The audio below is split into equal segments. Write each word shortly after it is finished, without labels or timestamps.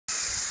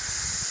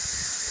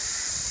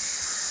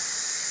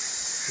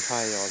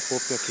Hi all,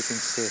 hope you're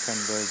keeping safe and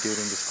well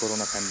during this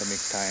corona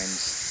pandemic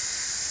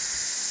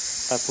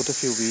times. I put a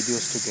few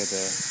videos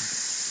together,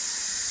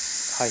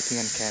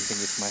 hiking and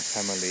camping with my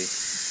family.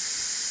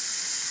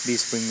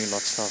 These bring me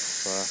lots of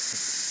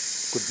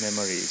good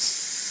memories.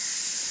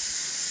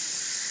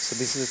 So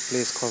this is a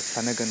place called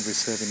Flanagan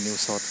Reserve in New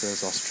South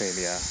Wales,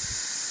 Australia,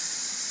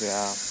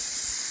 where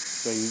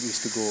we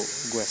used to go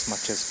as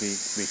much as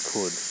we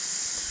could.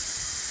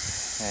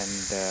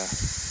 And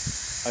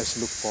I used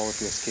to look forward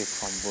to escape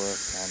from work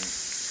and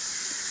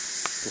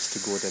just to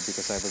go there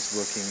because I was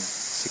working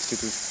 60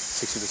 to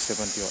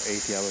 70 or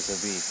 80 hours a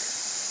week,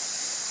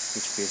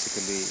 which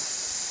basically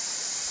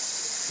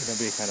in a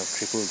way kind of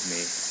crippled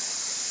me.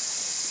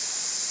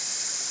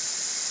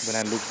 When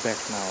I look back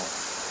now,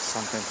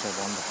 sometimes I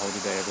wonder how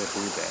did I ever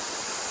do that.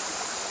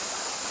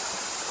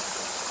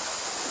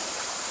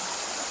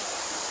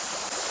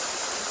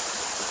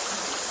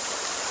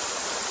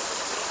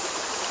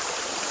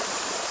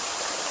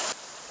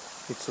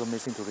 It's so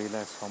amazing to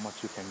realize how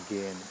much you can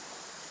gain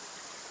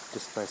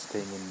just by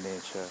staying in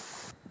nature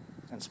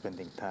and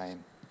spending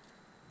time.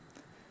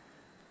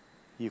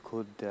 You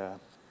could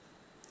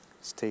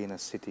stay in a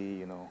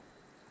city,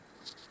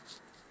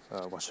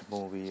 watch a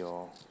movie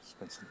or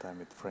spend some time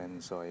with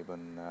friends or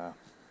even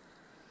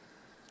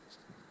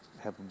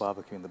have a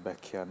barbecue in the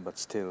backyard, but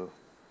still,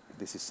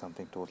 this is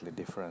something totally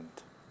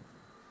different.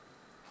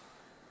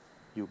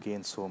 You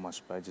gain so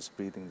much by just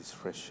breathing this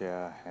fresh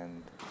air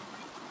and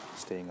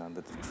staying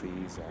under the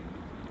trees and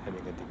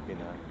having a dip in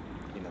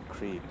a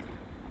creek,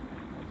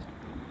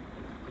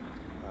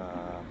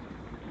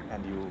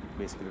 and you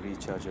basically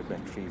recharge your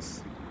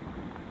batteries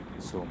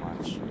so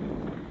much,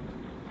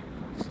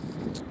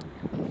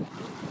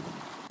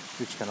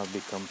 which cannot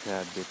be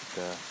compared with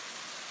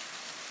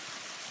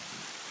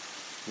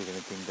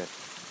anything that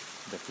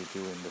you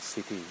do in the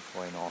city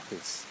or in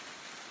office.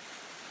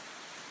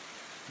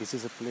 This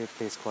is a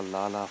place called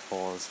Lala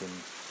Falls in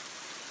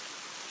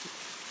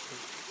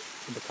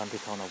the country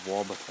town of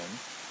Warburton.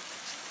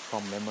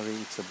 From memory,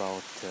 it's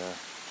about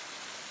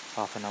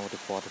half an hour to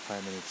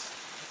 45 minutes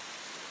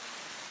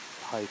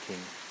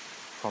hiking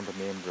from the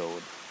main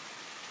road.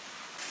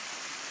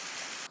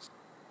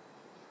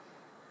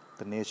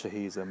 The nature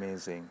here is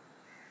amazing.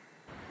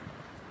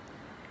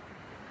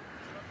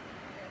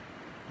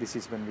 This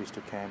is when we used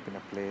to camp in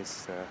a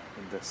place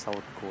in the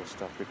south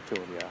coast of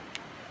Victoria.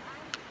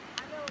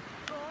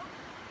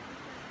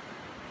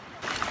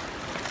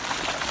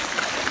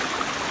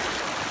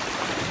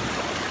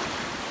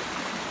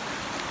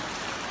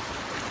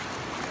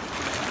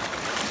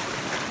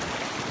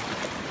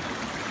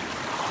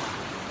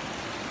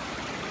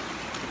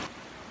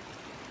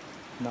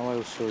 Now I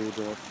will show you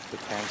the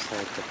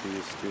campsite that we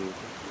used to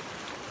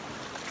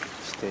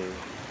stay.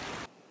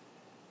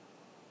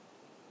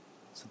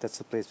 So that's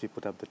the place we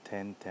put up the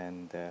tent,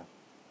 and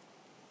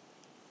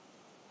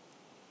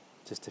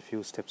just a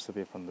few steps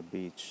away from the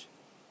beach.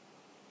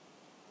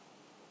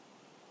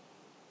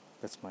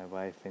 That's my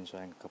wife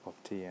enjoying a cup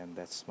of tea, and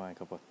that's my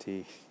cup of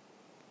tea.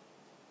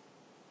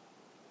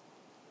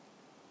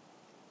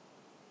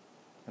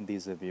 And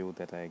this is a view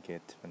that I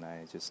get when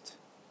I just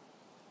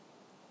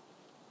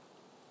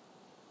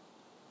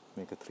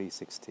make a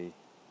 360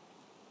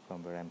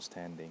 from where I'm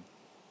standing.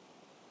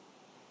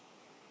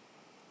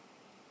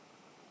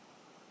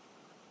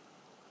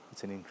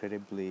 It's an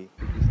incredibly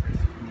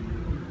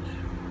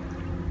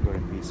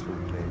very peaceful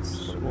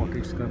place. Water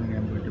is coming,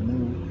 I'm going to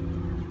move.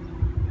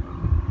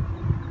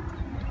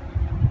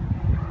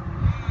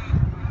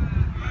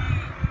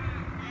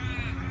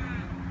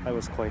 I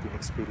was quite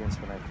inexperienced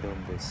when I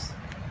filmed this,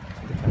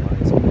 so the camera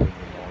is moving in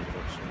all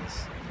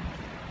directions.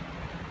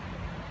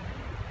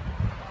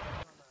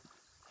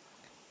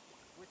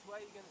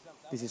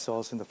 This is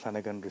also in the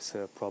Flanagan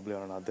Reserve, probably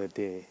on another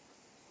day,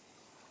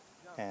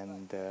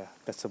 and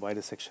that's the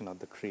wider section of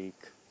the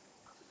creek.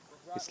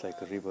 It's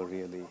like a river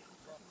really,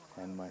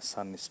 and my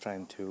son is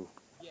trying to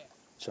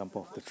jump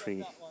off the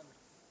tree.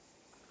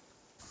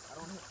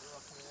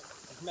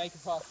 Make a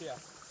pass here.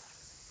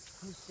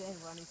 You saying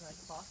running to make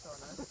a pass or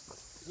no?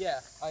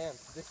 Yeah, I am.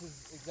 This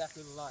is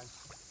exactly the line.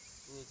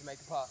 You need to make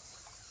a pass.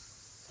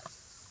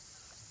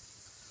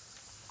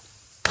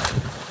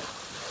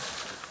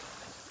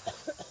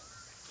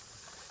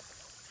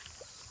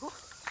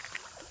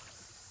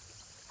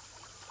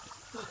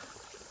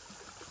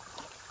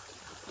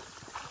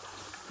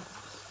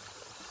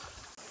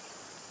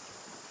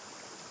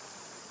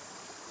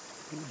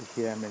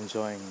 Here I'm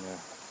enjoying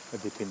a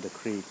dip in the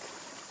creek.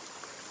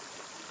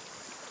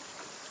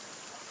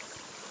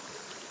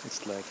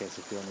 It's like as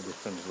if you're in a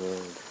different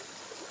world.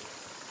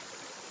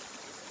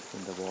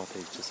 And the water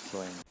is just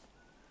flowing.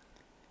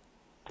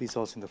 This is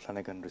also in the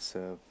Flanagan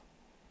Reserve.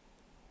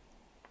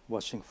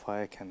 Watching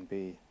fire can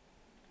be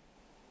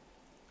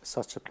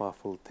such a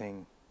powerful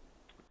thing.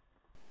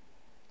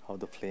 How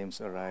the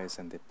flames arise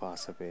and they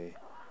pass away.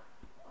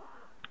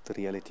 The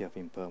reality of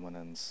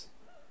impermanence.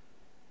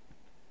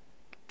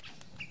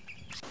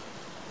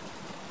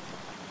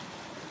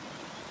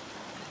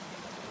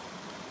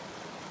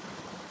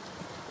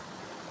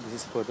 This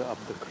is further up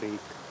the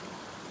creek.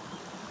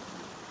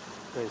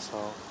 I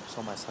saw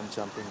my son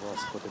jumping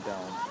was further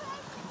down,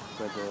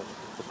 where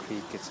the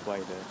creek gets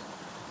wider.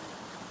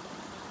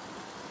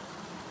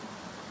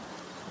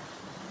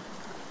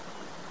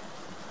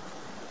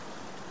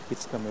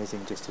 It's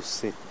amazing just to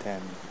sit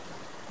and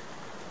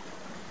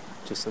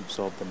just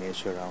absorb the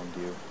nature around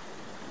you.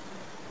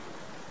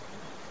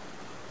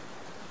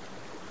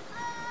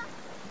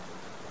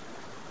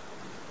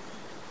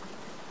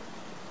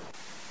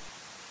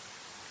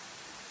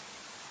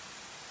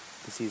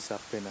 This is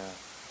up in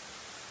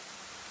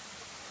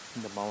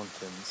the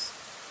mountains,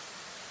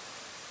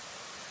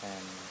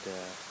 and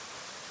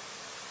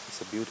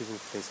it's a beautiful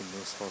place in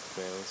New South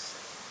Wales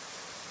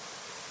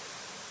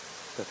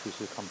that we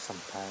should come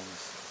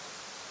sometimes.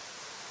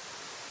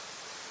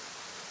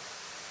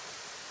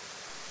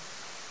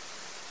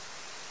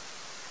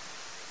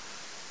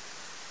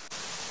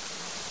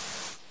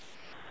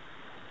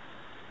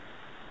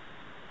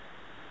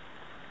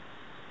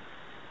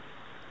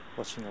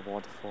 Watching a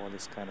waterfall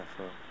is kind of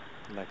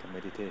like a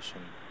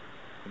meditation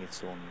in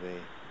its own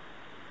way.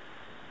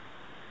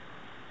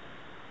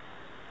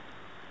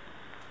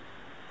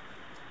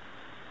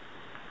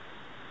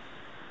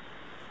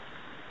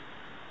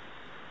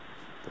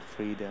 The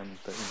freedom,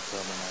 the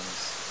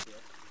impermanence.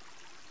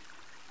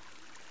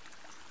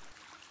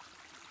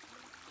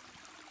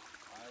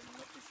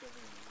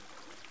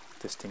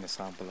 Testing a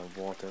sample of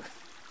water. Do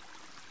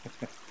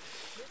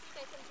you think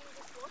I can drink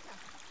this water?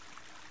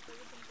 Do you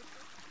think this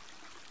water?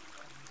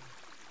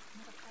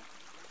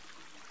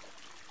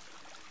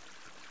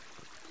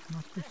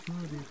 Not too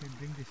sure you can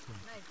drink this one.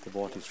 Nice. The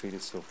water is really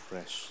so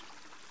fresh,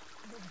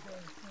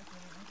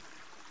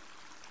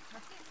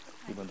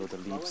 even though the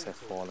leaves have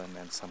fallen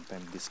and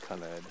sometimes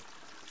discolored,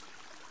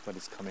 but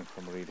it's coming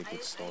from a really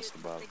good source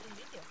above.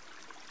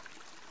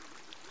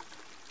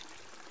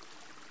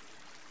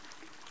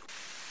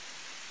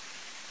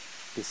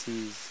 This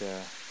is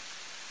a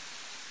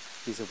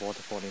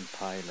waterfall in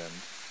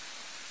Thailand.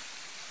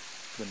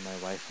 When my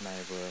wife and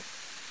I were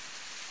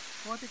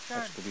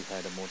actually, we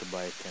had a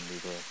motorbike and we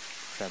were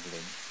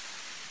traveling,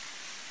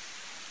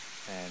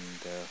 and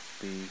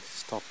we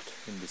stopped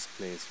in this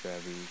place where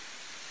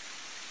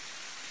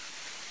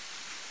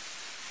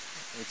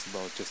it's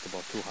just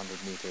about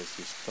 200 meters.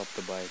 You stop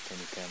the bike and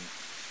you can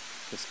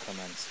just come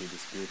and see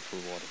this beautiful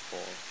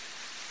waterfall.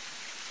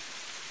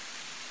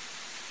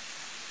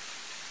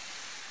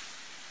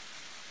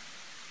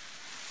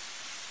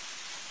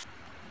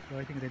 So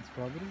I think red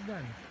strawberries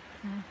done.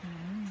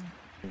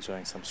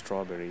 Enjoying some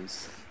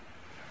strawberries.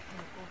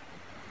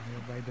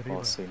 Here by the river.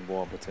 Also in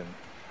Warburton,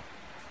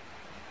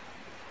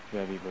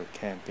 where we were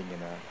camping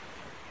in a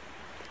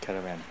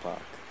caravan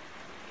park.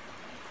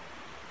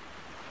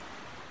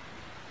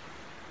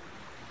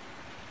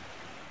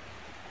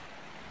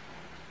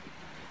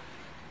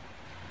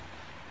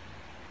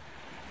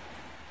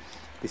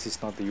 This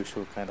is not the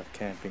usual kind of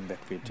camping that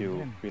we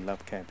do. We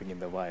love camping in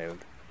the wild.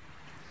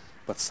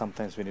 But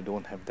sometimes when you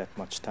don't have that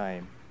much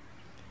time,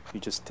 you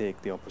just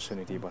take the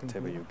opportunity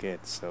whatever you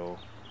get. So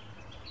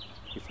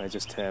if I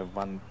just have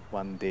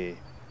one day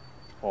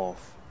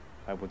off,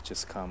 I would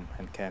just come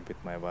and camp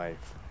with my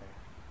wife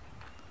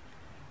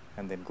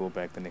and then go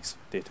back the next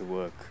day to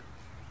work.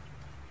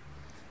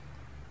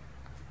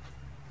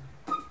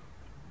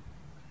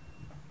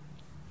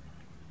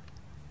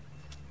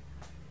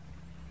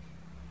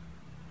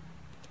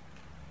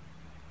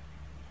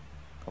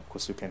 Of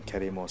course you can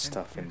carry more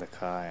stuff in the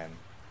car and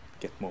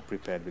get more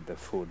prepared with the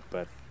food,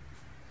 but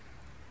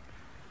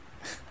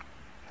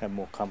have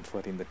more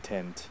comfort in the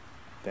tent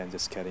than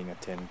just carrying a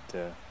tent,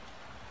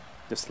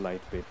 just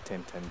lightweight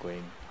tent and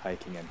going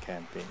hiking and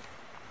camping.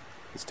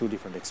 It's two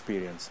different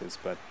experiences,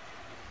 but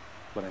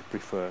I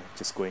prefer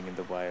just going in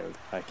the wild,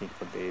 hiking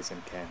for days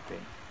and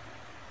camping.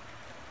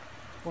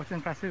 What's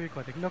impressive,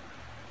 look.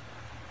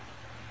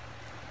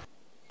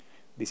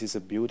 This is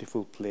a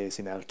beautiful place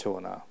in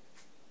Altona,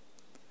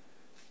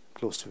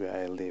 close to where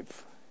I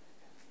live.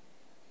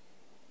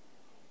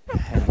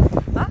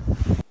 And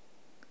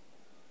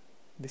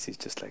this is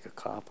just like a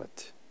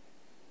carpet.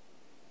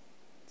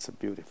 It's a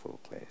beautiful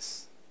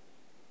place.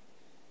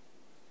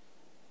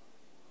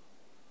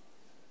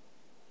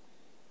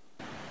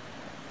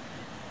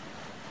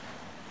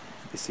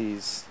 This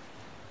is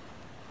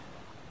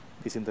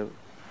in the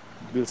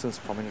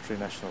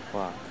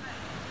Wilsons-promontory-national-park.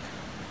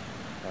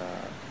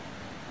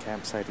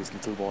 Campsite is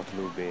Little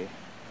Waterloo Bay,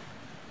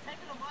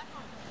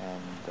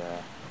 and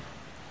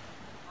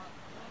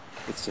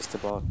it's just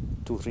about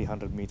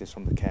 200-300 meters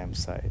from the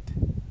campsite.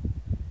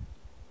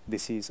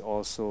 This is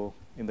also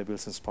in the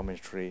Wilson's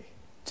Promontory,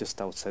 just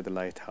outside the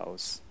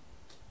lighthouse.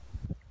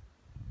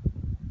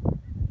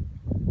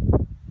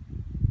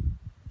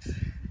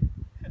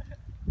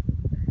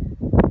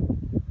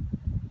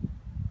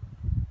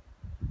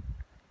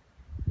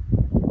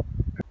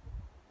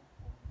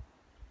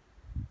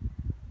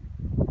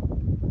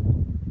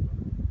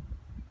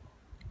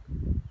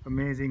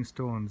 Amazing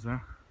stones, huh?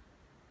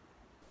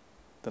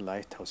 The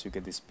lighthouse, you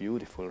get these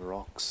beautiful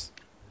rocks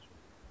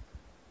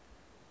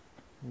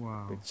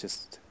Wow. with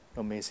just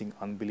amazing,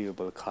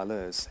 unbelievable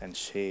colors and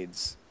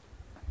shades.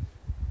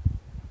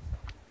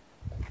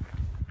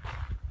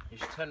 You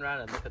should turn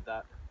around and look at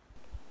that.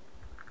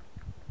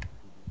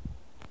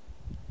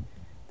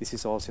 This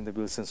is also in the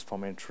Wilsons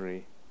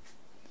promontory.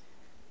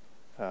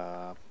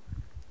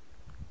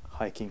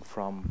 Hiking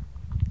from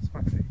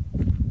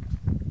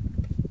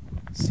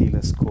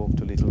Sealer's Cove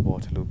to Little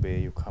Waterloo Bay,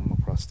 you come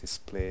across this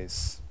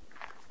place,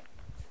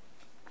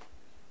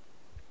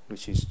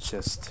 which is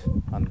just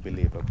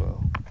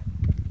unbelievable.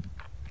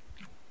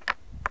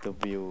 The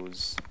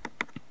views,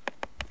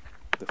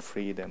 the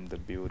freedom, the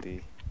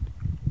beauty.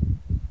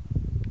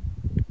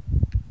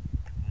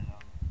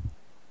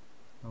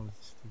 Oh,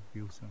 it's the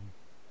Wilson.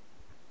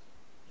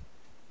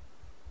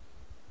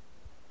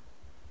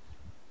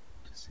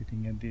 Just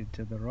sitting at the edge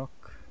of the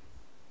rock.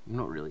 We're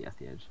not really at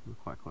the edge, we're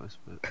quite close,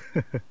 but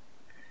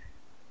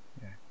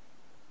Yeah.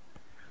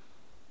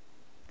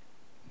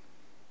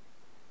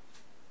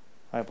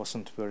 I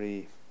wasn't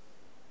very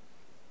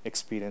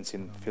experienced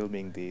in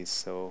filming these,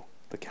 so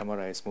the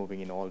camera is moving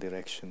in all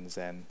directions,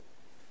 and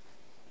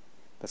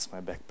that's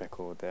my backpack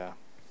over there.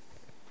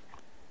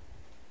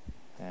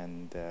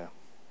 And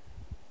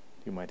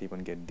you might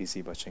even get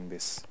dizzy watching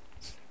this.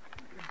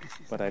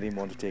 But I didn't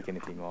want to take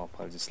anything off,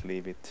 I'll just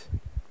leave it.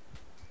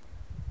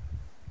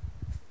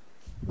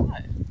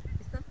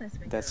 It's not nice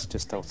when That's you're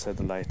just like outside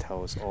the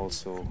lighthouse,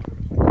 also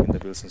in the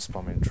Wilsons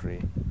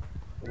promontory.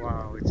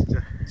 Wow, it's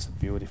just It's a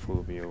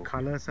beautiful view.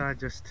 colors are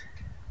just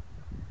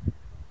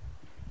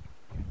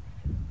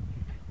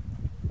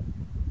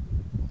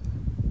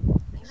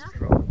enough.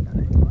 strong.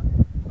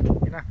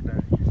 Enough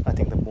now. I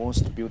think the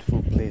most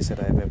beautiful place that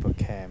I've ever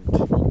camped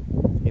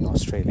in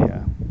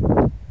Australia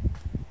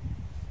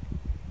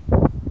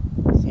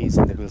is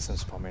in the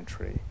Wilsons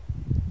promontory.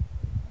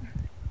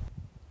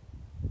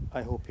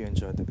 I hope you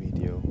enjoyed the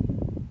video.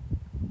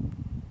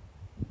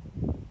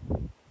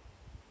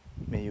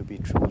 May you be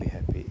truly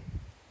happy.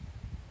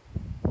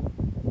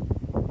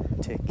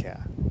 Take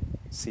care.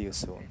 See you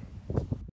soon.